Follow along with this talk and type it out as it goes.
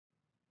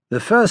The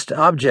first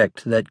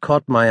object that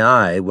caught my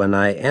eye when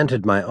I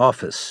entered my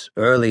office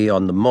early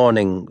on the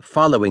morning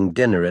following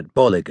dinner at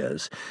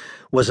Bolliger's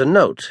was a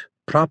note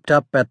propped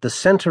up at the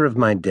center of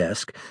my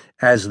desk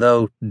as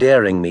though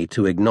daring me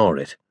to ignore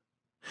it.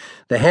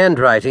 The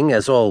handwriting,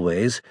 as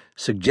always,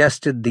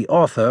 suggested the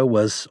author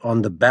was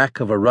on the back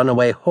of a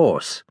runaway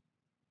horse.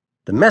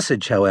 The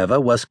message,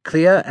 however, was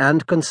clear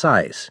and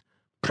concise.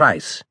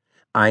 Price,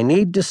 I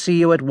need to see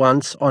you at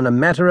once on a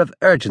matter of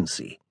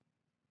urgency.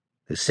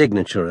 The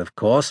signature, of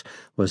course,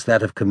 was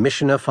that of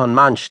Commissioner von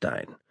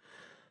Manstein.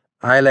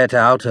 I let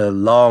out a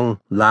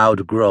long,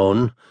 loud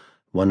groan,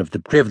 one of the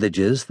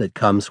privileges that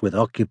comes with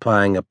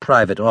occupying a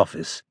private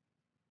office.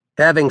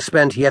 Having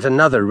spent yet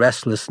another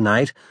restless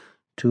night,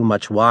 too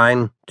much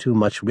wine, too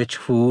much rich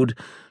food,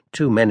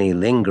 too many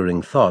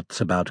lingering thoughts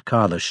about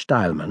Carla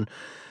Steilmann,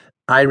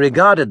 I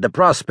regarded the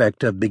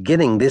prospect of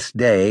beginning this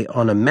day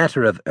on a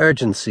matter of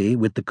urgency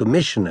with the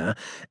Commissioner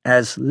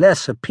as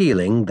less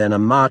appealing than a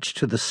march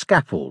to the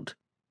scaffold.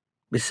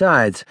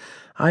 Besides,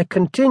 I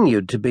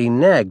continued to be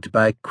nagged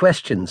by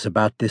questions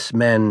about this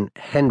man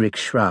Henrik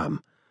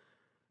Schramm.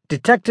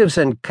 Detectives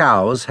and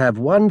cows have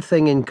one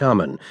thing in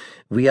common.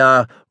 We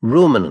are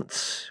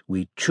ruminants.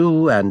 We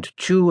chew and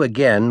chew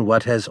again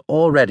what has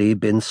already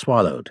been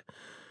swallowed.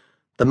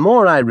 The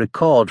more I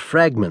recalled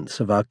fragments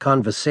of our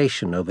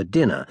conversation over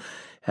dinner,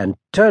 and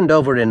turned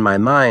over in my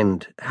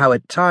mind how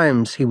at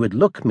times he would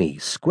look me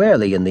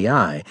squarely in the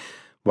eye,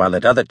 while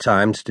at other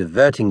times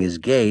diverting his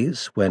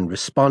gaze when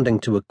responding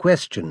to a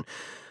question,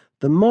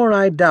 the more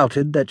I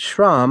doubted that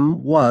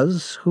Schramm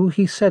was who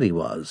he said he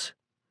was.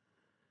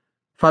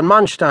 Von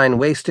Manstein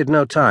wasted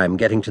no time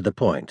getting to the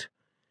point.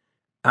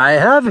 I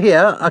have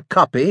here a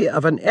copy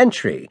of an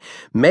entry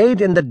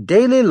made in the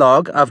daily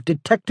log of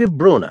Detective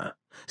Brunner,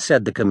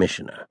 said the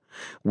Commissioner,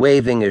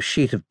 waving a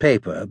sheet of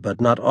paper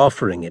but not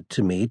offering it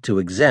to me to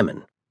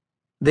examine.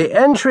 The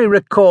entry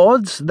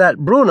records that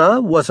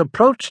Brunner was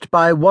approached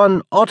by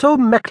one Otto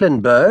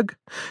Mecklenburg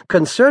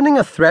concerning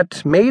a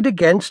threat made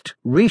against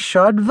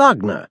Richard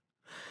Wagner.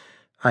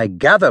 I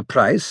gather,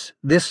 Price,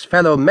 this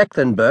fellow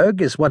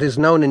Mecklenburg is what is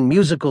known in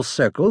musical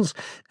circles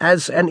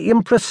as an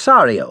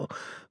impresario,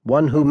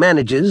 one who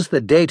manages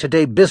the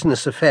day-to-day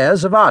business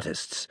affairs of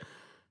artists.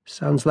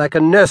 Sounds like a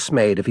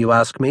nursemaid, if you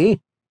ask me.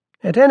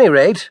 At any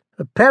rate,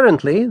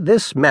 apparently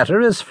this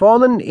matter has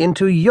fallen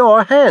into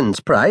your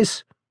hands,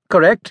 Price.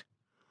 Correct?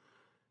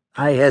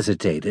 I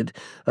hesitated,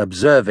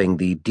 observing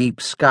the deep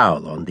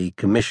scowl on the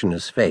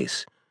Commissioner's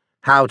face.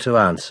 How to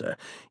answer?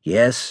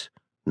 Yes,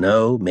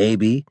 no,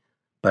 maybe,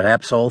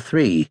 perhaps all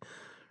three.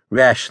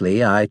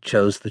 Rashly, I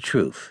chose the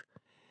truth.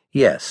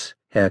 Yes,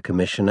 Herr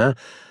Commissioner,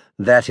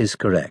 that is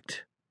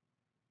correct.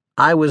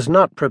 I was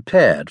not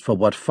prepared for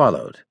what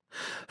followed.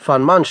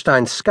 Von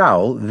Manstein's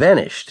scowl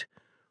vanished.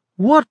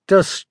 What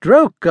a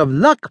stroke of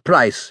luck,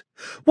 Price!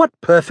 What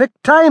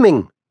perfect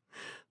timing!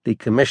 The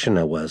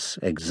Commissioner was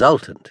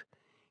exultant.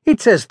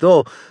 It's as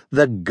though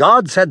the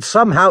gods had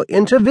somehow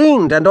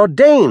intervened and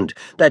ordained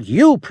that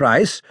you,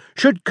 Price,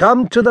 should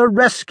come to the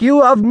rescue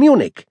of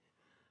Munich.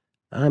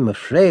 I'm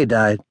afraid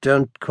I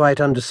don't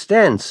quite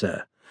understand,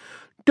 sir.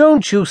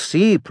 Don't you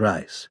see,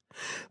 Price?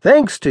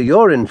 Thanks to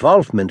your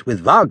involvement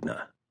with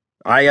Wagner,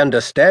 I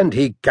understand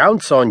he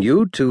counts on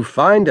you to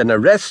find and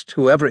arrest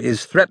whoever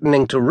is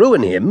threatening to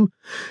ruin him.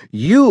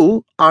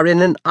 You are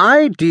in an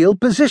ideal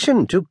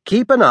position to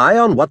keep an eye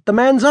on what the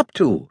man's up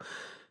to.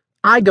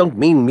 I don't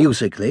mean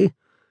musically.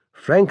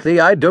 Frankly,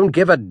 I don't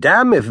give a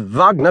damn if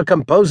Wagner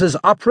composes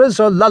operas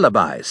or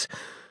lullabies.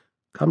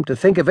 Come to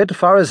think of it,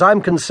 far as I'm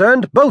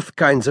concerned, both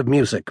kinds of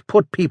music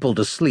put people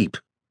to sleep.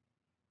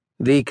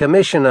 The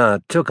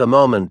Commissioner took a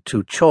moment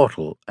to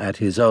chortle at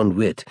his own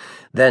wit,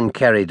 then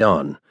carried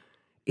on.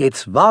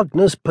 It's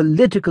Wagner's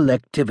political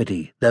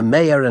activity the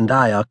Mayor and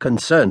I are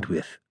concerned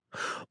with.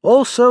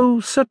 Also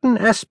certain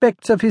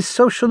aspects of his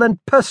social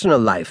and personal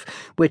life,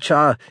 which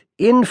are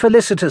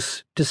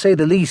infelicitous, to say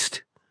the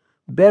least.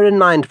 Bear in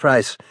mind,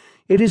 Price,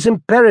 it is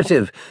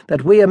imperative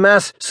that we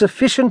amass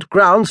sufficient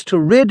grounds to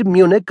rid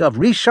Munich of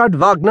Richard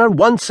Wagner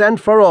once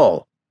and for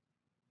all.